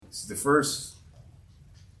It's the first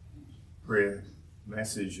prayer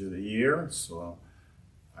message of the year, so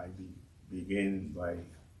I begin by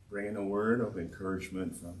bringing a word of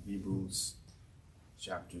encouragement from Hebrews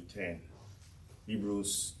chapter 10.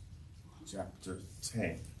 Hebrews chapter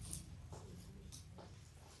 10.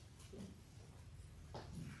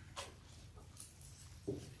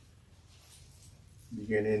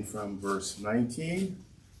 Beginning from verse 19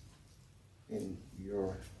 in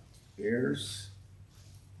your ears.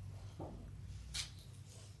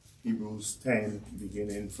 Hebrews 10,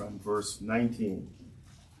 beginning from verse 19.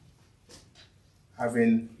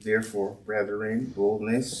 Having therefore, brethren,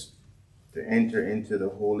 boldness to enter into the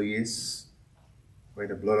holiest by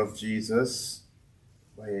the blood of Jesus,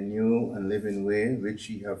 by a new and living way, which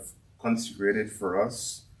he have consecrated for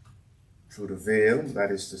us through the veil,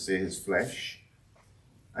 that is to say, his flesh,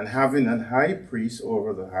 and having an high priest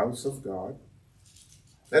over the house of God,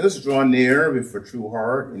 let us draw near with a true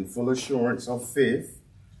heart in full assurance of faith,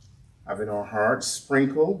 having our hearts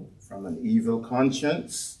sprinkled from an evil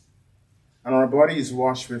conscience, and our bodies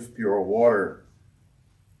washed with pure water.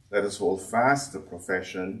 Let us hold fast the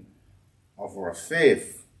profession of our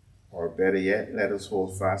faith, or better yet, let us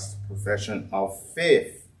hold fast the profession of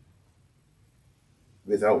faith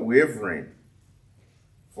without wavering,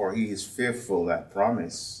 for he is faithful that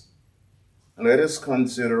promise. And let us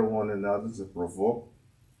consider one another to provoke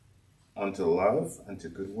unto love and to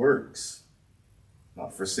good works,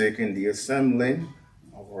 not forsaking the assembling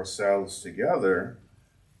of ourselves together,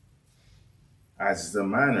 as the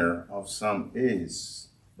manner of some is,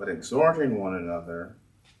 but exhorting one another,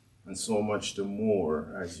 and so much the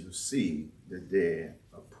more as you see the day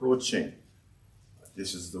approaching.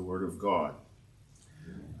 This is the word of God.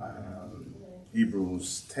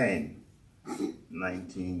 Hebrews 10,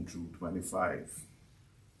 19 through 25.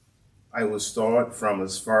 I will start from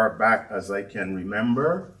as far back as I can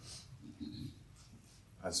remember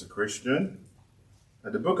as a Christian.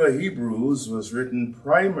 The book of Hebrews was written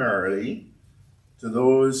primarily to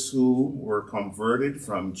those who were converted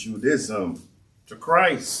from Judaism to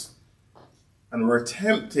Christ and were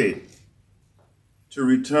tempted to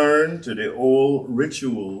return to the old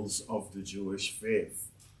rituals of the Jewish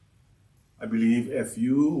faith. I believe if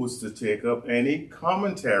you was to take up any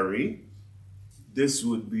commentary, this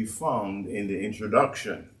would be found in the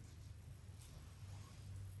introduction.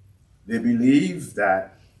 They believe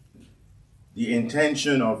that the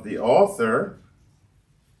intention of the author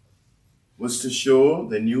was to show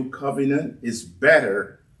the new covenant is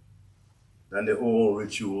better than the old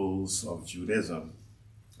rituals of Judaism.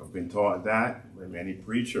 I've been taught that by many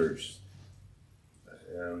preachers.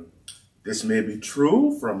 This may be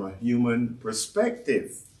true from a human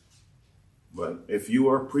perspective, but if you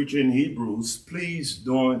are preaching Hebrews, please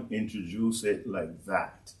don't introduce it like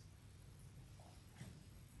that.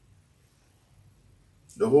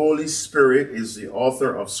 The Holy Spirit is the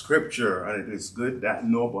author of Scripture, and it is good that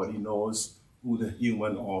nobody knows who the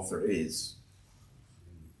human author is.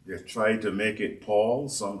 They try to make it Paul,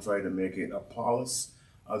 some try to make it Apollos,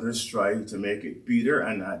 others try to make it Peter,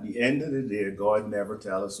 and at the end of the day, God never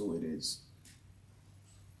tells us who it is.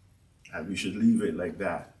 And we should leave it like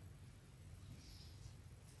that.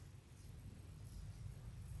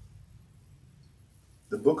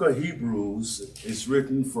 The book of Hebrews is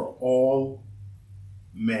written for all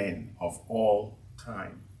men of all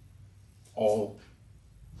time, all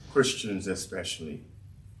Christians especially.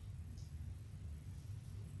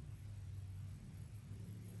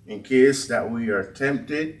 In case that we are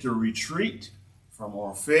tempted to retreat from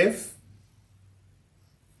our faith,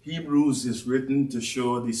 Hebrews is written to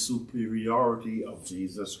show the superiority of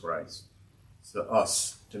Jesus Christ to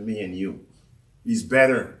us, to me and you. He's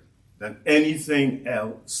better than anything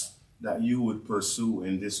else that you would pursue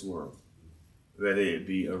in this world. Whether it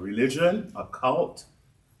be a religion, a cult,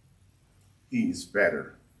 he is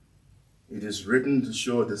better. It is written to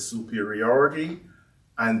show the superiority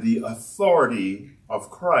and the authority of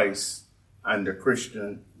Christ and the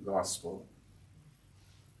Christian gospel.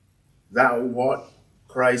 That what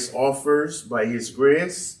Christ offers by his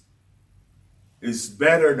grace is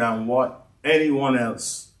better than what anyone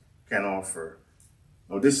else can offer.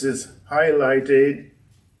 Now, this is highlighted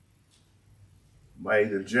by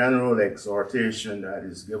the general exhortation that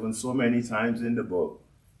is given so many times in the book.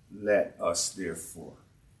 Let us therefore.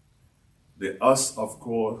 The us, of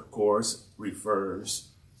course, refers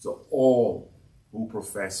to all who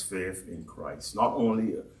profess faith in Christ. Not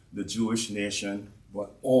only the Jewish nation,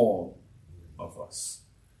 but all of us.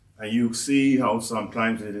 And you see how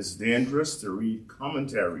sometimes it is dangerous to read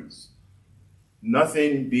commentaries.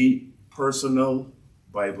 Nothing beat personal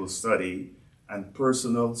Bible study and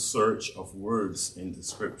personal search of words in the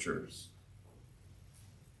scriptures.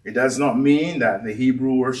 It does not mean that the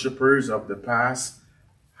Hebrew worshippers of the past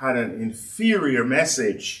had an inferior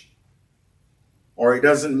message, or it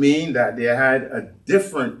doesn't mean that they had a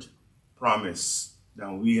different promise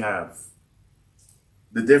than we have.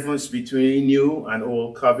 The difference between new and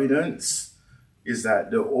old covenants is that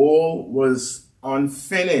the old was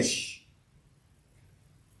unfinished.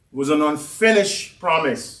 It was an unfinished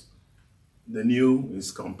promise. The new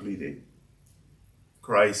is completed.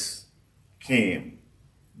 Christ came,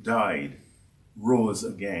 died, rose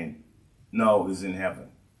again, now is in heaven.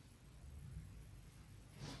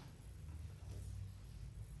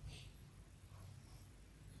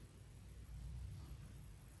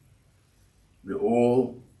 The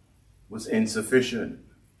old was insufficient.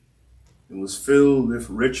 It was filled with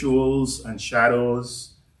rituals and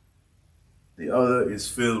shadows. The other is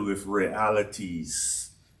filled with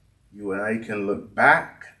realities. You and I can look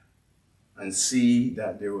back and see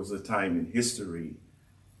that there was a time in history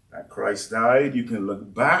that Christ died. You can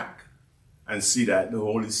look back and see that the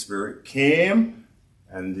Holy Spirit came,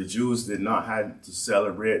 and the Jews did not have to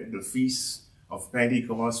celebrate the feast of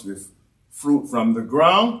Pentecost with fruit from the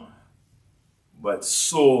ground, but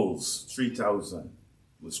souls, 3,000,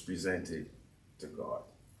 was presented to God.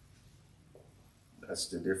 That's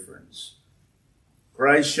the difference.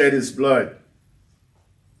 Christ shed his blood.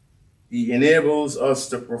 He enables us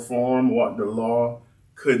to perform what the law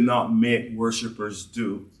could not make worshipers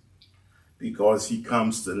do, because he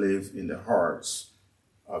comes to live in the hearts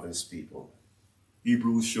of his people.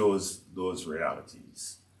 Hebrews shows those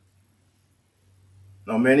realities.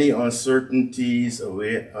 Now, many uncertainties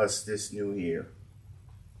await us this new year.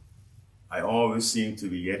 I always seem to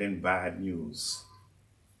be getting bad news.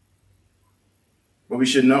 But we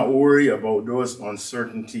should not worry about those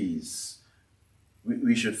uncertainties.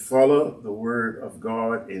 We should follow the word of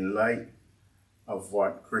God in light of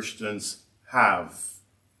what Christians have.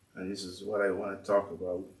 And this is what I want to talk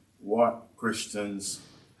about, what Christians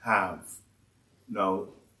have. Now,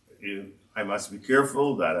 I must be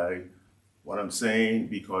careful that what I'm saying,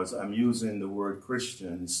 because I'm using the word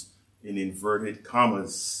Christians in inverted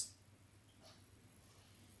commas.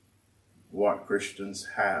 What Christians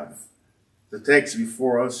have. The text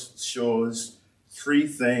before us shows three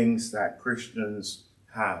things that Christians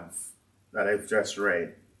have that I've just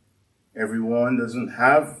read. Everyone doesn't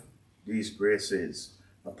have these graces.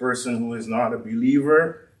 A person who is not a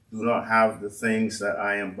believer do not have the things that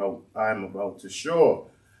I'm about to show.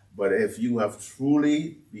 But if you have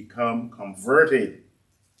truly become converted,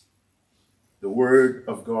 the word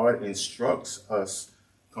of God instructs us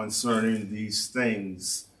concerning these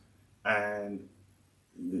things. And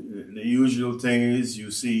the usual thing is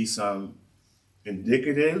you see some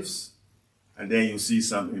indicatives and then you see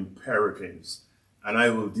some imperatives. And I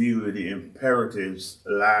will deal with the imperatives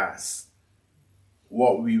last.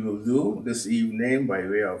 What we will do this evening by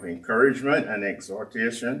way of encouragement and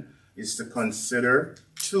exhortation is to consider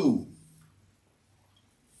two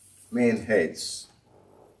main heads.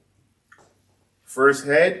 First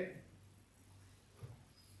head,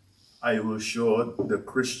 I will show the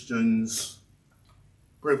Christian's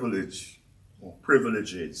privilege or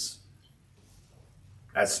privileges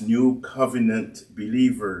as new covenant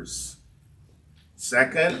believers.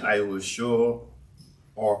 Second, I will show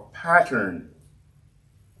our pattern,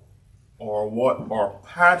 or what our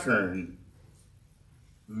pattern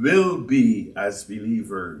will be as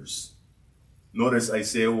believers. Notice I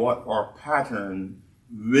say what our pattern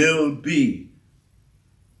will be.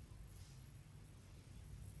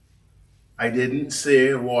 I didn't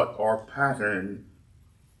say what our pattern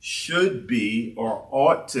should be or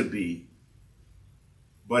ought to be,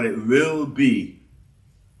 but it will be.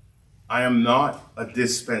 I am not a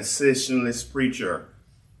dispensationalist preacher.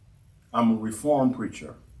 I'm a Reformed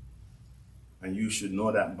preacher. And you should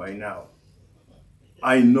know that by now.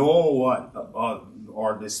 I know what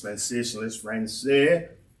our dispensationalist friends say,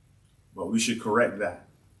 but we should correct that.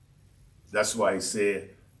 That's why I say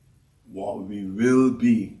what we will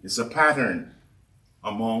be. It's a pattern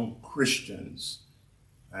among Christians,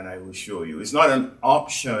 and I will show you. It's not an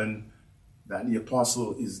option that the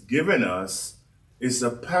apostle is giving us. It's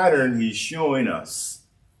a pattern he's showing us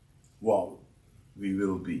what we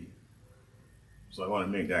will be. So I want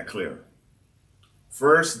to make that clear.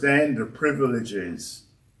 First, then, the privileges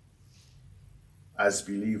as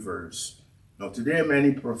believers. Now, today,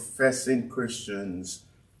 many professing Christians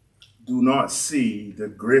do not see the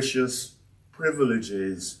gracious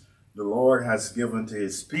privileges the Lord has given to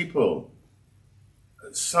his people.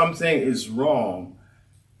 Something is wrong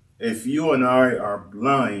if you and I are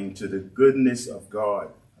blind to the goodness of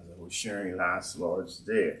God, as I will was sharing last Lord's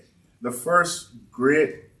Day. The first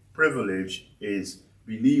great privilege is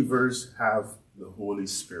believers have the Holy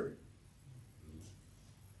Spirit.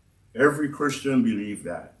 Every Christian believes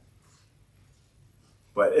that.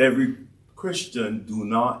 But every Christian do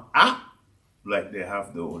not act like they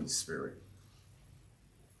have the Holy Spirit.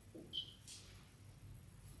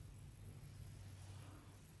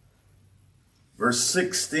 Verse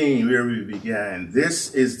 16, where we began,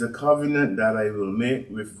 this is the covenant that I will make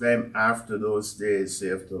with them after those days,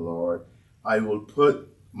 saith the Lord. I will put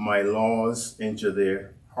my laws into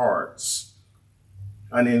their hearts,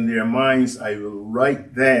 and in their minds I will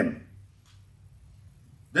write them.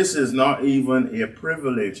 This is not even a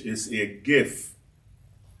privilege, it's a gift.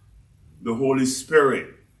 The Holy Spirit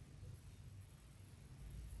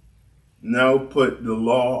now put the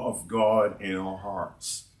law of God in our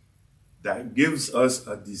hearts. That gives us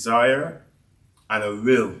a desire and a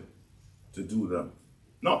will to do them.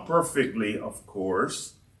 Not perfectly, of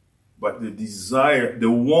course, but the desire,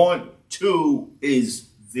 the want to is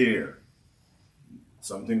there.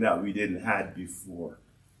 Something that we didn't have before.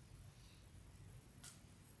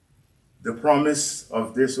 The promise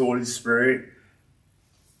of this Holy Spirit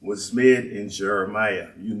was made in Jeremiah.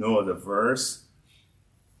 You know the verse.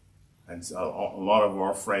 And so a lot of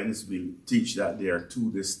our friends will teach that there are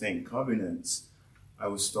two distinct covenants. I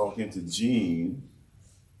was talking to Gene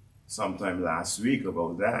sometime last week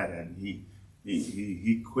about that, and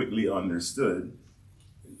he quickly understood.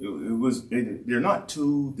 They're not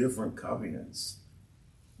two different covenants.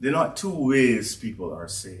 They're not two ways people are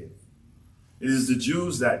saved. It is the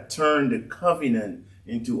Jews that turned the covenant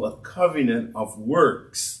into a covenant of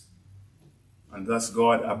works, and thus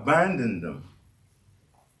God abandoned them.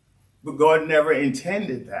 But God never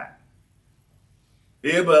intended that.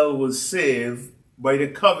 Abel was saved by the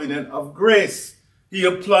covenant of grace. He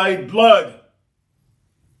applied blood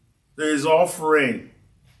to his offering.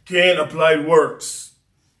 Cain applied works.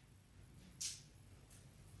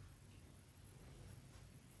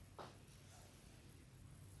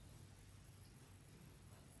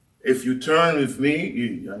 If you turn with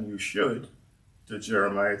me, and you should, to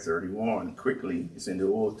Jeremiah 31 quickly, it's in the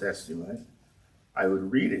Old Testament. I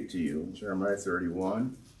would read it to you, Jeremiah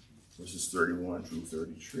 31, verses 31 through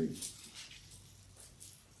 33.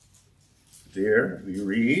 There we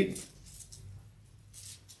read,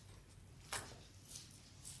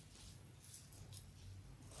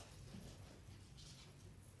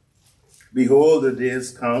 behold, the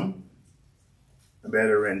days come. A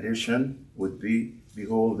better rendition would be,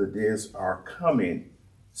 behold, the days are coming,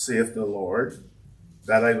 saith the Lord,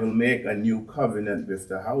 that I will make a new covenant with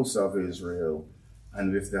the house of Israel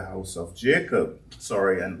and with the house of Jacob,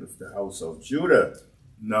 and with the house of Judah.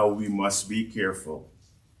 Now we must be careful.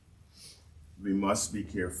 We must be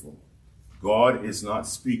careful. God is not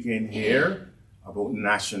speaking here about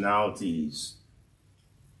nationalities.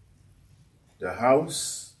 The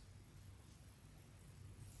house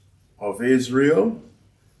of Israel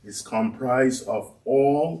is comprised of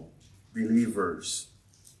all believers.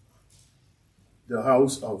 The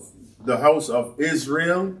house of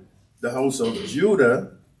Israel, the house of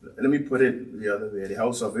Judah, let me put it the other way. The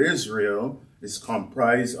house of Israel is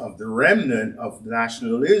comprised of the remnant of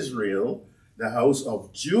national Israel. The house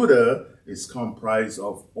of Judah is comprised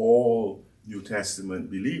of all New Testament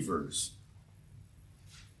believers.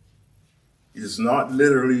 It is not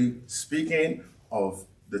literally speaking of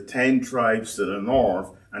the 10 tribes to the north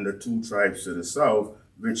and the 2 tribes to the south,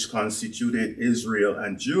 which constituted Israel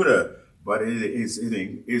and Judah, but it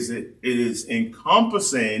is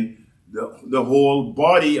encompassing the whole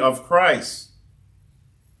body of Christ.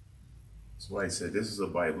 That's why I said this is a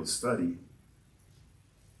Bible study.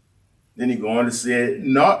 Then he goes on to say,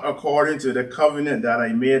 not according to the covenant that I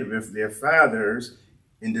made with their fathers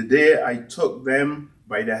in the day I took them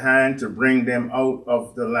by the hand to bring them out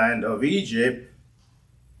of the land of Egypt,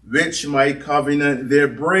 which my covenant they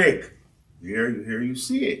break. Here you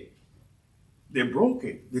see it. They broke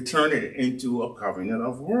it. They turned it into a covenant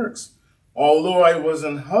of works. Although I was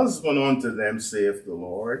an husband unto them, saith the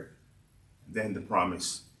Lord. Then the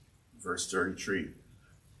promise, verse 33.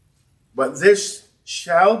 But this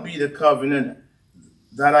shall be the covenant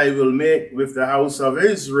that I will make with the house of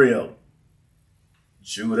Israel.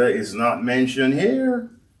 Judah is not mentioned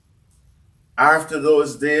here. After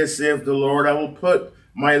those days, saith the Lord, I will put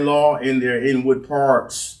my law in their inward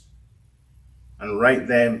parts and write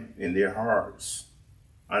them in their hearts.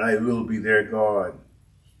 And I will be their God,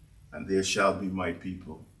 and they shall be my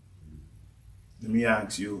people. Let me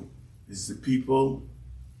ask you, is the people,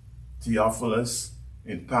 Theophilus,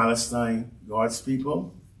 in Palestine, God's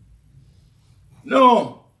people?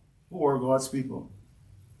 No. Who are God's people?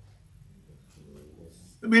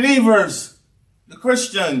 The believers, the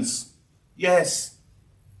Christians, yes.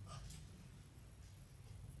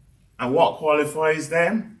 And what qualifies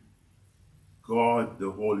them? God,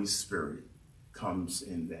 the Holy Spirit, comes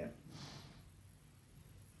in them.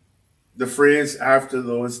 The phrase after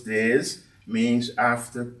those days means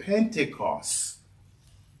after Pentecost.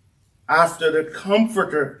 After the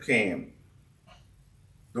Comforter came.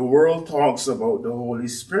 The world talks about the Holy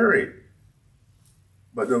Spirit.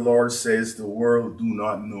 But the Lord says the world do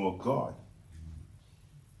not know God.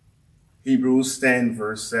 Hebrews 10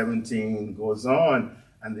 verse 17 goes on,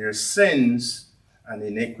 and their sins and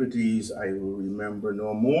iniquities I will remember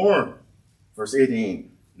no more. Verse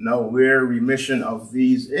 18, now where remission of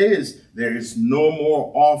these is, there is no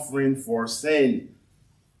more offering for sin,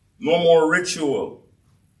 no more ritual.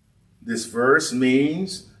 This verse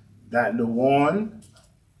means that the one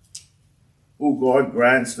who God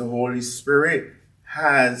grants the Holy Spirit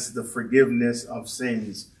has the forgiveness of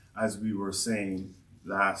sins, as we were saying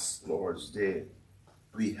last Lord's Day.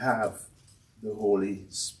 We have the Holy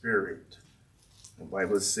Spirit. The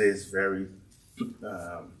Bible says very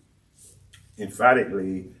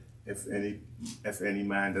emphatically, if any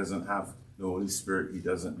man doesn't have the Holy Spirit, he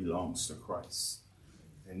doesn't belong to Christ.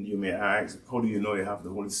 And you may ask, how do you know you have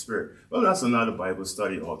the Holy Spirit? Well, that's another Bible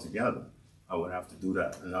study altogether. I would have to do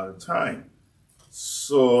that another time.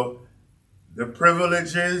 So the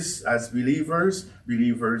privileges as believers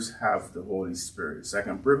have the Holy Spirit.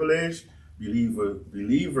 Second privilege,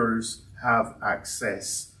 believers have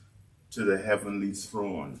access to the heavenly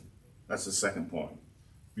throne. That's the second point.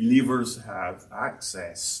 Believers have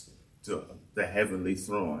access to the heavenly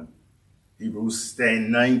throne. Hebrews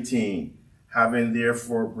 10:19, having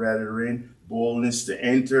therefore, brethren, boldness to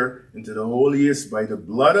enter into the holiest by the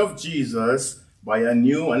blood of Jesus, by a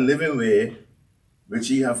new and living way, which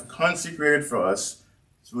he have consecrated for us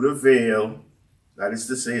through the veil, that is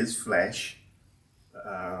to say, his flesh.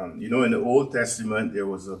 In the Old Testament, there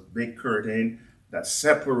was a big curtain that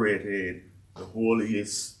separated the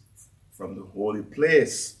holiest from the holy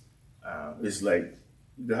place. It's like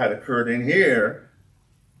they had a curtain here,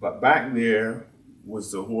 but back there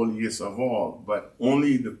was the holiest of all. But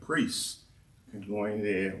only the priests can go in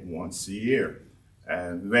there once a year.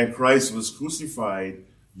 And when Christ was crucified,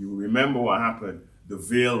 you remember what happened. The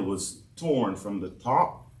veil was torn from the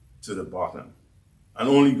top to the bottom. And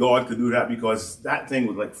only God could do that because that thing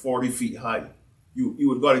was like 40 feet high. You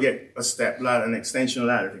would got to get a step ladder, an extension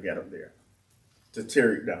ladder to get up there, to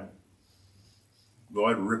tear it down.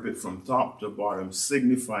 God ripped it from top to bottom,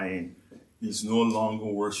 signifying he's no longer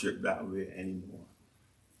worshipped that way anymore.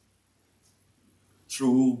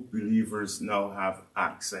 True believers now have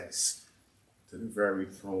access to the very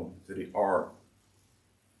throne, to the ark.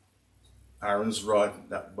 Aaron's rod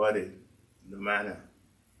that budded, the manna.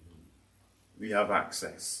 We have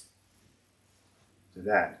access to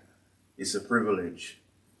that. It's a privilege.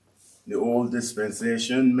 The old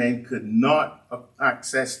dispensation, men could not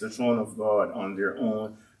access the throne of God on their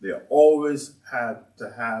own. They always had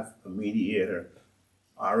to have a mediator.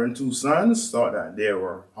 Aaron's two sons thought that they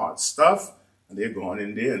were hot stuff, and they're gone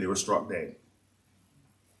in there and they were struck dead.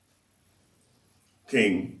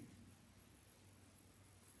 King,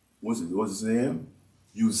 what's his name?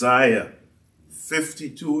 Uzziah,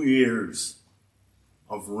 52 years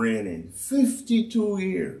of reigning. 52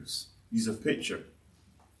 years. He's a picture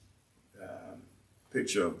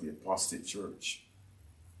of the apostate church.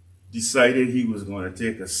 Decided he was going to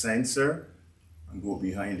take a censer and go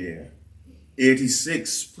behind there.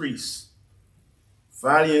 86 priests,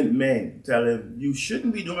 valiant men, tell him, you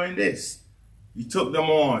shouldn't be doing this. He took them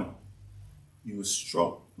on. He was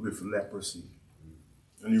struck with leprosy.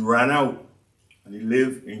 And he ran out and he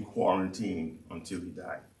lived in quarantine until he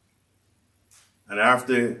died. And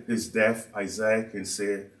after his death, Isaiah can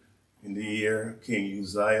say, in the year King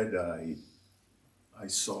Uzziah died, I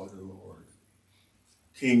saw the Lord.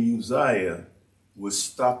 King Uzziah was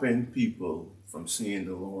stopping people from seeing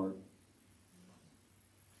the Lord.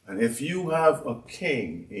 And if you have a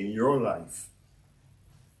king in your life,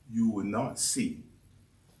 you will not see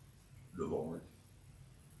the Lord.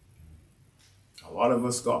 A lot of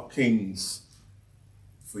us got kings.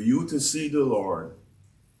 For you to see the Lord,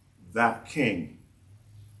 that king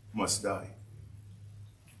must die.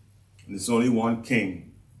 And there's only one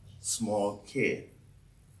king, small k,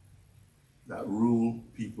 that rule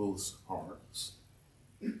people's hearts.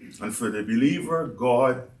 And for the believer,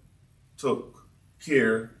 God took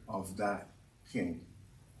care of that king.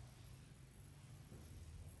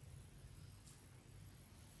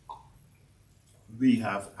 We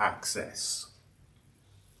have access.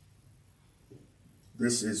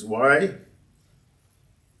 This is why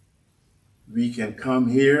we can come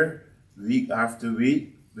here week after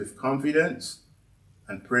week with confidence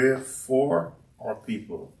and pray for our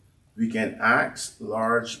people. We can ask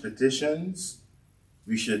large petitions.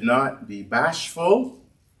 We should not be bashful,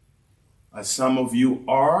 as some of you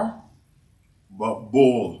are, but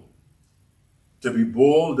bold. To be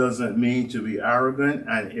bold doesn't mean to be arrogant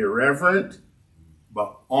and irreverent,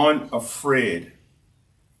 but unafraid.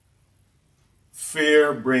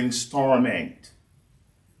 Fear brings torment,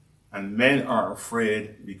 and men are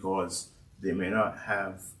afraid because they may not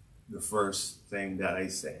have the first thing that I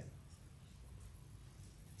said.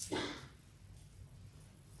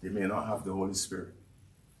 They may not have the Holy Spirit.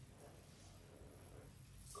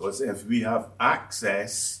 Because if we have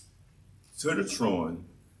access to the throne,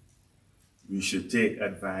 we should take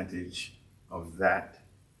advantage of that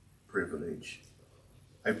privilege.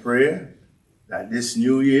 I pray that this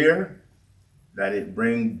new year, that it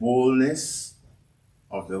bring boldness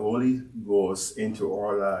of the Holy Ghost into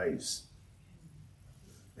our lives.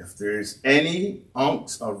 If there is any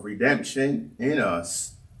ounce of redemption in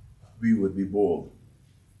us, we would be bold.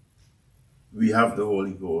 We have the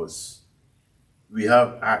Holy Ghost. We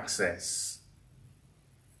have access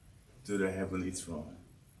to the heavenly throne.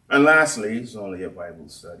 And lastly, it's only a Bible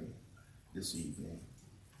study this evening.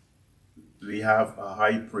 We have a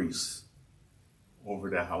high priest over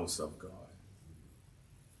the house of God.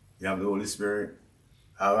 You have the Holy Spirit,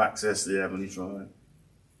 have access to the heavenly throne,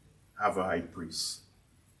 have a high priest.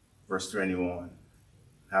 Verse 21,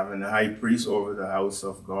 having a high priest over the house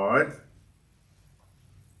of God.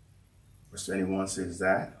 Verse 21 says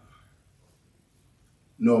that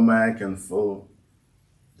no man can fill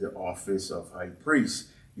the office of high priest.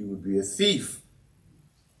 He would be a thief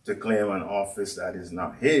to claim an office that is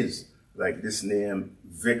not his, like this name,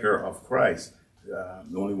 Vicar of Christ.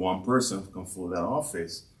 Only one person can fill that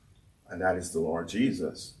office, and that is the Lord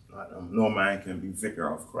Jesus. No man can be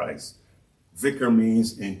Vicar of Christ. Vicar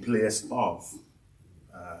means in place of,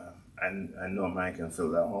 and no man can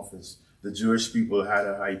fill that office. The Jewish people had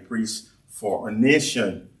a high priest for a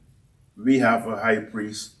nation. We have a high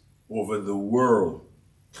priest over the world.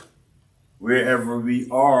 Wherever we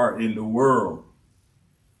are in the world,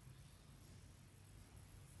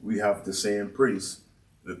 we have the same priest.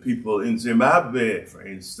 The people in Zimbabwe, for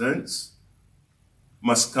instance,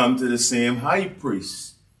 must come to the same high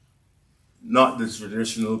priest, not the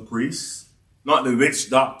traditional priest, not the witch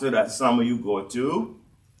doctor that some of you go to,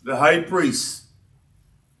 the high priest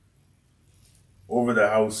over the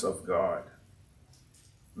house of God.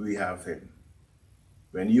 We have him.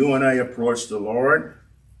 When you and I approach the Lord,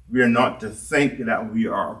 we are not to think that we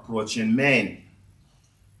are approaching men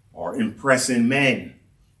or impressing men.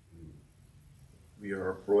 We are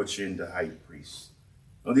approaching the high priest.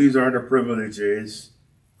 Now, these are the privileges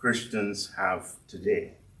Christians have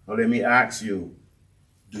today. Now, let me ask you,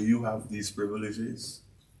 do you have these privileges?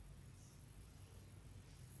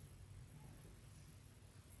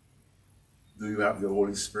 Do you have the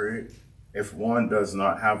Holy Spirit? If one does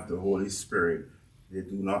not have the Holy Spirit, they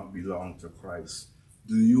do not belong to Christ.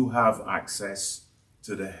 Do you have access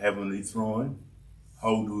to the heavenly throne?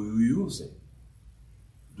 How do you use it?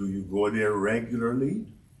 Do you go there regularly?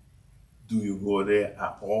 Do you go there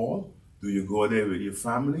at all? Do you go there with your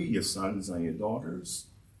family, your sons and your daughters?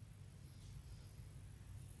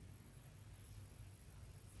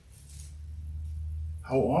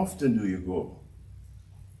 How often do you go?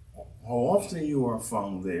 How often you are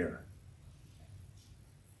found there?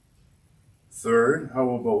 Third, how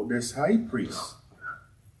about this high priest?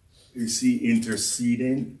 Is he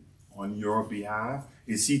interceding on your behalf?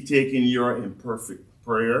 Is he taking your imperfect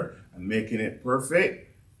prayer and making it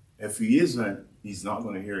perfect? If he isn't, he's not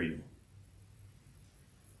going to hear you.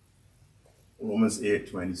 Romans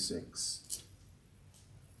 8:26.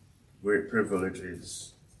 Great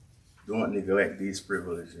privileges. Don't neglect these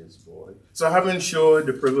privileges, boy. So having showed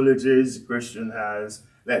the privileges the Christian has,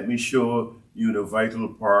 let me show you the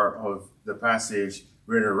vital part of the passage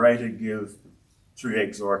where the writer gives three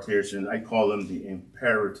exhortations. I call them the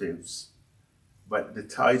imperatives. But the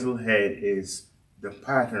title head is the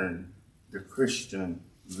pattern the Christian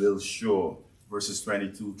will show, verses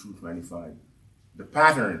 22 through 25. The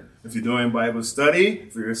pattern. If you're doing Bible study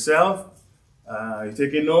for yourself, you're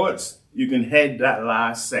taking notes, you can head that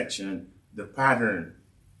last section, the pattern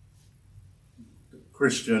the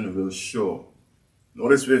Christian will show.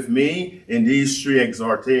 Notice with me in these three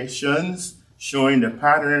exhortations showing the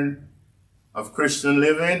pattern of Christian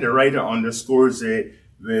living, the writer underscores it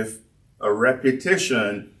with a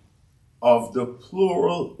repetition of the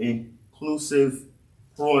plural inclusive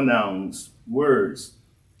pronouns, words.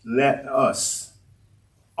 Let us,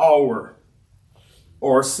 our,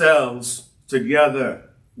 ourselves, together,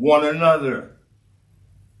 one another.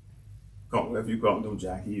 Come, if you count them,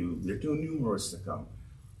 Jackie, they're too numerous to count.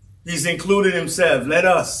 He's included himself. Let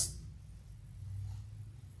us,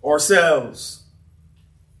 ourselves,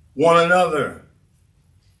 one another.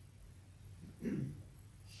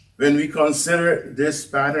 When we consider this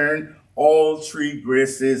pattern, all three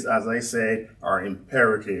graces, as I said, are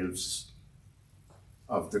imperatives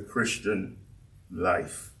of the Christian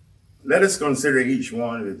life. Let us consider each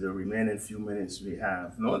one with the remaining few minutes we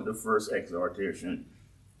have. Note the first exhortation,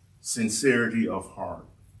 sincerity of heart.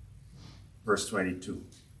 Verse 22.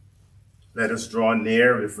 Let us draw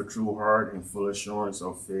near with a true heart in full assurance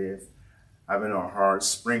of faith, having our hearts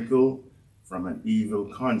sprinkled from an evil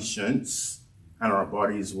conscience and our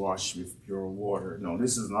bodies washed with pure water. No,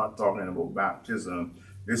 this is not talking about baptism.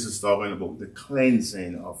 This is talking about the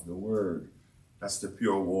cleansing of the word. That's the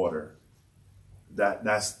pure water.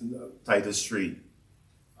 That's Titus 3,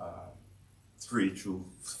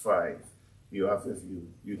 3-5.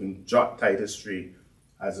 You can jot Titus 3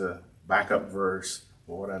 as a backup verse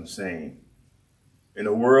for what I'm saying. In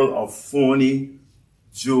a world of phony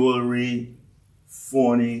jewelry,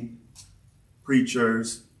 phony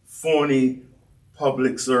preachers, phony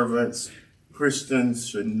public servants, Christians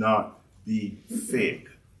should not be fake.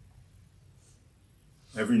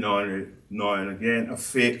 Every now and again, a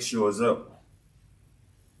fake shows up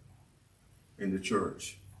in the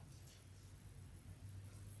church.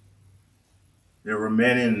 There were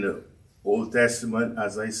men in the Old Testament,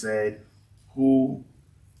 as I said, who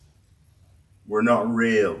were not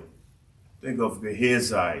real. Think of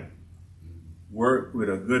Gehazi, worked with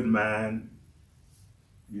a good man,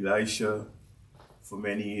 Elisha, for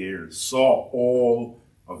many years, saw all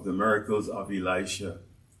of the miracles of Elisha.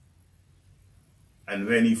 And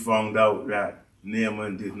when he found out that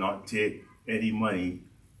Naaman did not take any money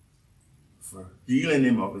for healing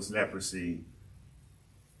him of his leprosy,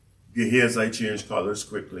 Gehazi changed colors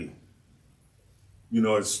quickly. You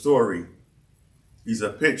know his story. He's a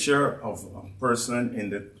picture of a person in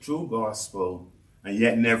the true gospel and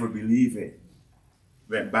yet never believe it.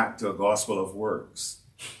 Went back to a gospel of works.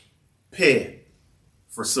 Pay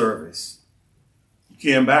for service. He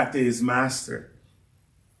came back to his master.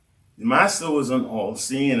 The master wasn't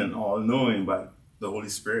all-seeing and all-knowing, but the Holy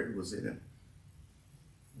Spirit was in him.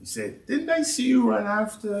 He said, didn't I see you run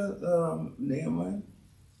after Naaman?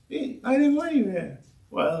 I didn't go anywhere.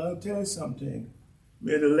 Well, I'll tell you something.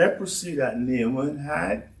 May the leprosy that Naaman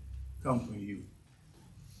had come from you.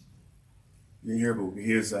 You hear about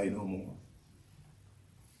Gehazi no more.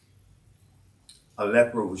 A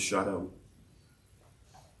leper was shut out.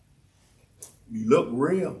 You look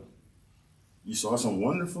real. You saw some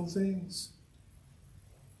wonderful things.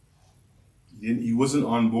 He wasn't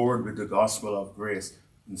on board with the gospel of grace.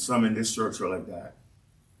 And some in this church are like that.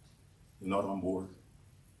 They're not on board.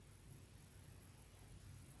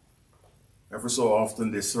 Ever so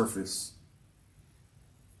often they surface.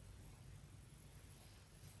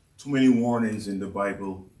 Too many warnings in the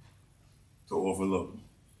Bible to overlook.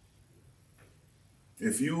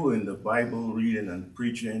 If you in the Bible reading and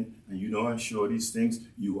preaching and you don't show these things,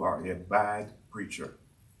 you are a bad preacher.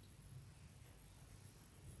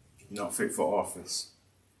 You're not fit for office.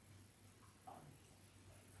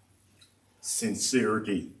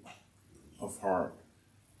 Sincerity of heart.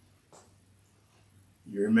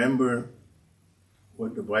 You remember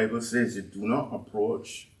what the Bible says, you do not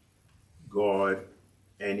approach God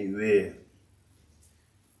anywhere.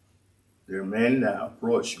 There are men that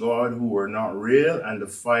approach God who were not real and the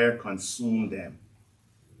fire consumed them.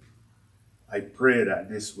 I pray that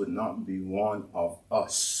this would not be one of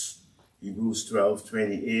us. Hebrews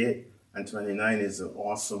 12:28 and 29 is an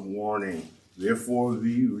awesome warning. Therefore,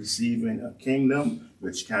 we receiving a kingdom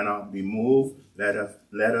which cannot be moved, let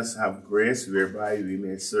us have grace whereby we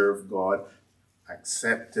may serve God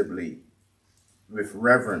acceptably, with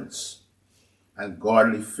reverence and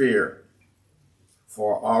godly fear.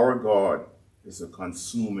 For our God is a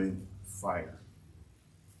consuming fire.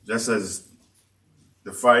 Just as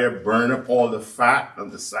the fire burned up all the fat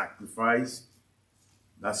of the sacrifice,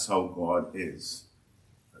 that's how God is.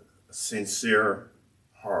 A sincere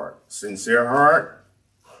heart. Sincere heart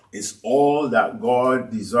is all that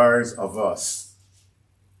God desires of us.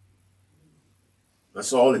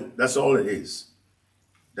 That's all it is.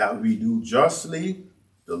 That we do justly,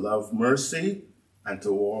 to love mercy, and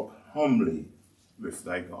to walk humbly with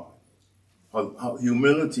thy God.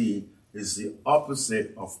 Humility is the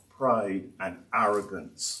opposite of pride and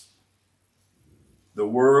arrogance. The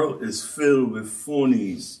world is filled with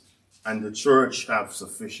phonies, and the church have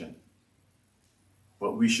sufficient.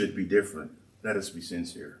 But we should be different. Let us be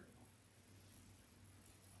sincere.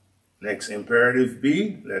 Next imperative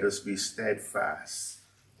B, let us be steadfast.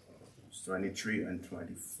 Verse 23 and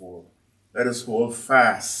 24. Let us hold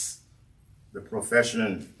fast the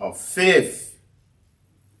profession of faith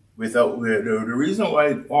without the reason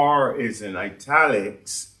why R is in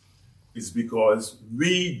italics is because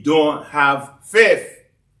we don't have faith.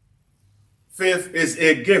 Faith is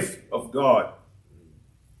a gift of God.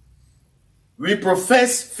 We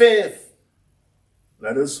profess faith.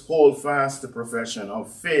 Let us hold fast the profession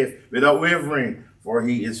of faith without wavering, for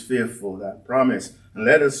he is faithful that promise. And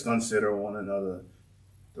let us consider one another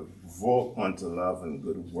to vote unto love and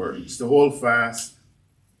good works. To hold fast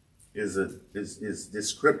is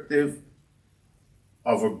descriptive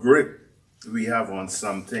of a grip we have on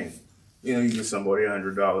something. You know, you give somebody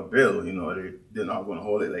 $100 bill, you know, they're not going to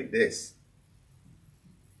hold it like this.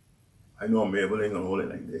 I know Mabel ain't going to hold it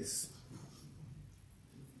like this.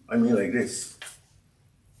 I mean like this.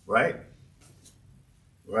 Right?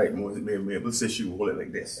 Right, Mabel says she will hold it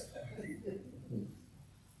like this.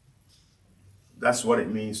 That's what it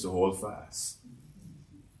means to hold fast.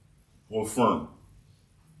 Hold firm.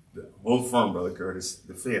 Hold firm, Brother Curtis,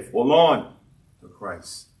 the faith. Hold on to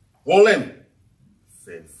Christ. Hold him.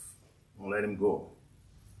 Faith. Don't let him go.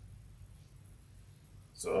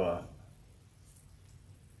 So,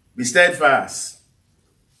 be steadfast.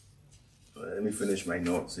 Let me finish my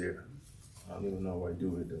notes here. I don't even know what I do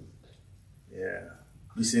with them. Yeah.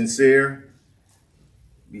 Be sincere.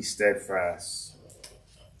 Be steadfast.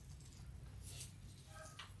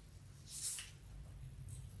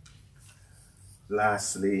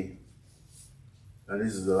 Lastly, and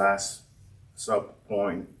this is the last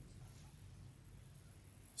sub-point,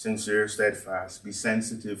 sincere, steadfast. Be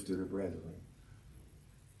sensitive to the brethren.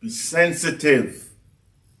 Be sensitive.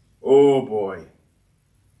 Oh boy.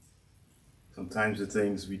 Sometimes the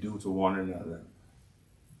things we do to one another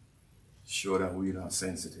show that we're not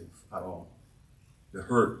sensitive at all. The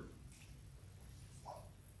hurt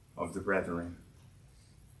of the brethren.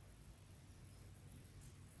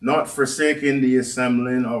 Not forsaking the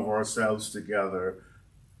assembling of ourselves together,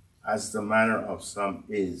 as the manner of some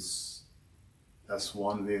is. That's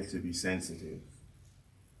one way to be sensitive.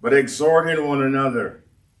 But exhorting one another,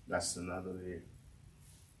 that's another way.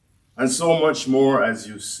 And so much more as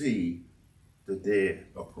you see the day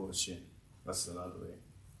approaching. That's another way.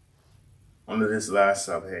 Under this last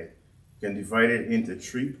subhead, you can divide it into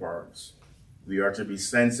 3 parts. We are to be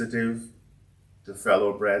sensitive to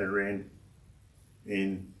fellow brethren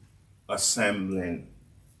in assembling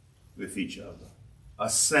with each other.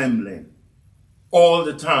 Assembling. All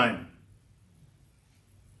the time.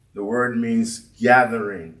 The word means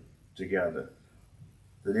gathering together.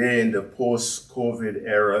 Today in the post-COVID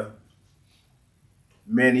era,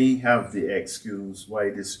 many have the excuse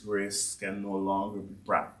why this grace can no longer be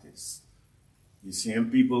practiced. You see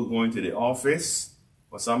people going to the office,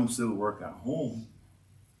 but some still work at home,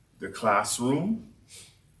 the classroom.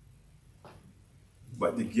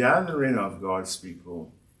 But the gathering of God's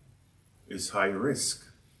people is high risk.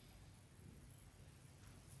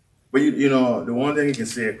 But you know, the one thing you can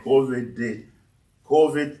say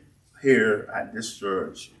COVID here at this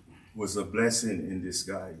church was a blessing in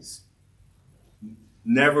disguise.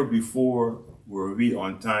 Never before were we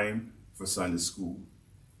on time for Sunday school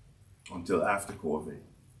until after COVID.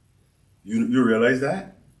 You realize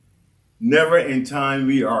that? Never in time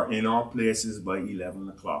we are in our places by 11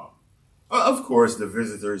 o'clock. Of course, the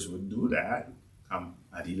visitors would do that, come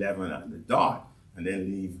at 11 at the dot, and then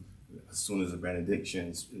leave as soon as the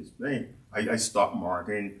benediction is playing. I stopped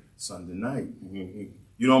Martin Sunday night.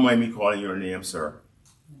 You don't mind me calling your name, sir?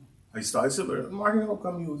 I said, Martin, how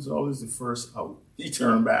come you was always the first out? He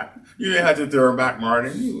turned back. You didn't have to turn back,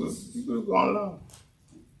 Martin. You could have gone along.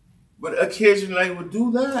 But occasionally I would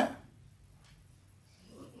do that.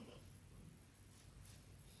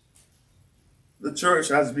 The church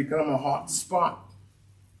has become a hot spot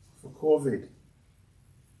for COVID.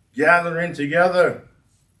 Gathering together.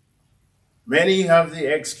 Many have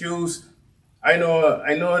the excuse. I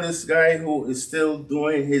know this guy who is still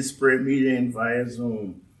doing his prayer meeting via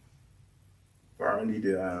Zoom. Apparently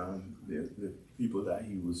the people that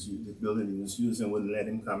the building he was using wouldn't let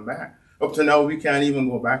him come back. Up to now, we can't even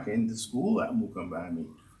go back into school at Mukambani.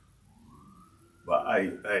 But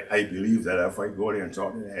I believe that if I go there and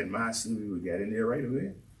talk to the headmaster, we will get in there right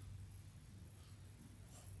away.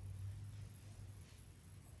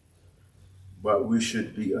 But we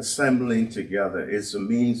should be assembling together. It's a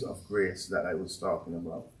means of grace that I was talking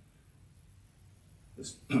about.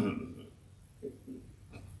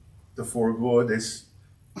 To forego this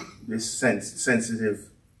sensitive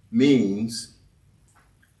means,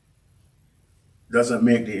 doesn't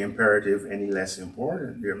make the imperative any less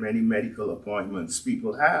important. There are many medical appointments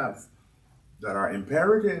people have that are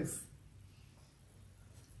imperative.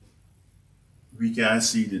 We can't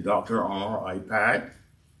see the doctor on our iPad.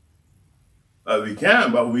 We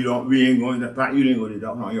can, but we ain't going to, you didn't go to the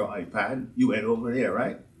doctor on your iPad. You went over there,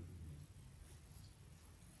 right?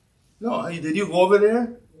 No, did you go over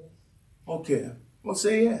there? Okay. Well,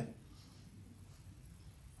 say yeah.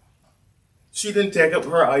 She didn't take up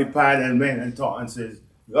her iPad and went and talk and says,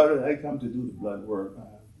 God, I come to do the blood work.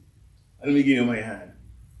 Let me give you my hand.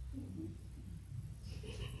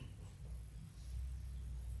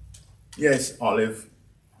 Yes, Olive.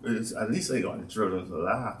 At least I got the children to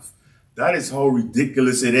laugh. That is how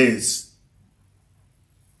ridiculous it is.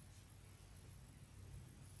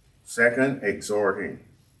 Second, exhorting.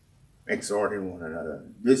 Exhorting one another.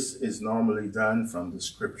 This is normally done from the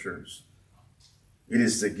scriptures. It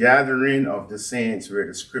is the gathering of the saints where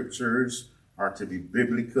the scriptures are to be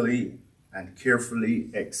biblically and carefully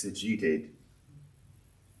exegeted,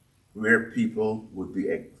 where people would be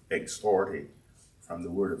exhorted from the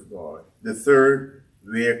word of God. The third,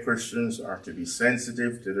 where Christians are to be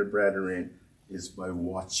sensitive to the brethren, is by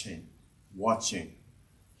watching,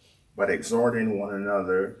 but exhorting one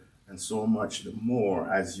another, and so much the more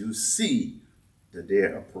as you see the day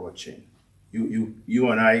approaching. You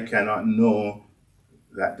and I cannot know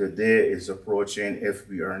that the day is approaching if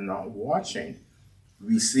we are not watching.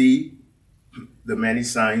 We see the many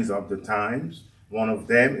signs of the times. One of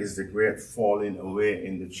them is the great falling away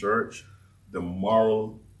in the church, the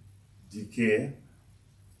moral decay.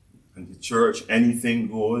 And the church, anything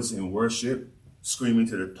goes in worship, screaming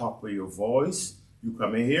to the top of your voice. You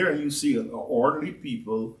come in here and you see orderly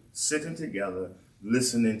people sitting together,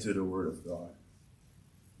 listening to the word of God.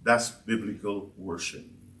 That's biblical worship.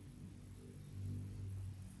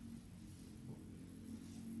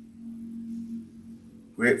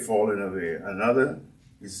 Great falling away. Another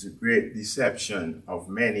is the great deception of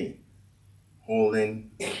many,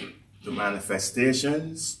 holding the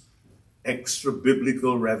manifestations, extra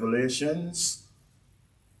biblical revelations,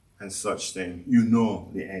 and such things. You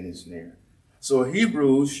know the end is near. So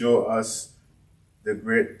Hebrews show us the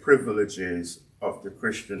great privileges of the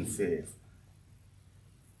Christian faith.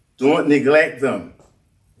 Don't neglect them.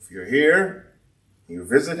 If you're here, you're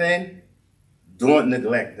visiting, don't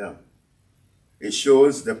neglect them. It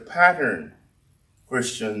shows the pattern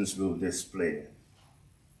Christians will display.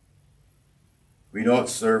 We don't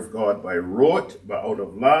serve God by rote, but out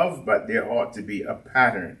of love, but there ought to be a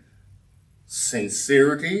pattern.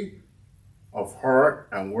 Sincerity of heart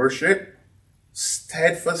and worship,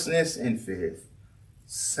 steadfastness in faith,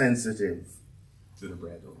 sensitive to the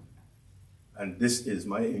brethren. And this is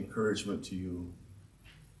my encouragement to you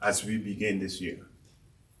as we begin this year.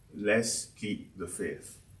 Let's keep the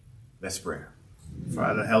faith. Let's pray.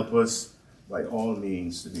 Father, help us by all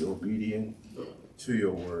means to be obedient to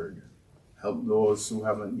your word. Help those who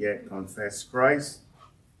haven't yet confessed Christ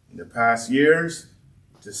in the past years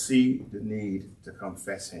to see the need to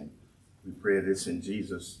confess him. We pray this in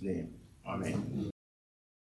Jesus' name. Amen.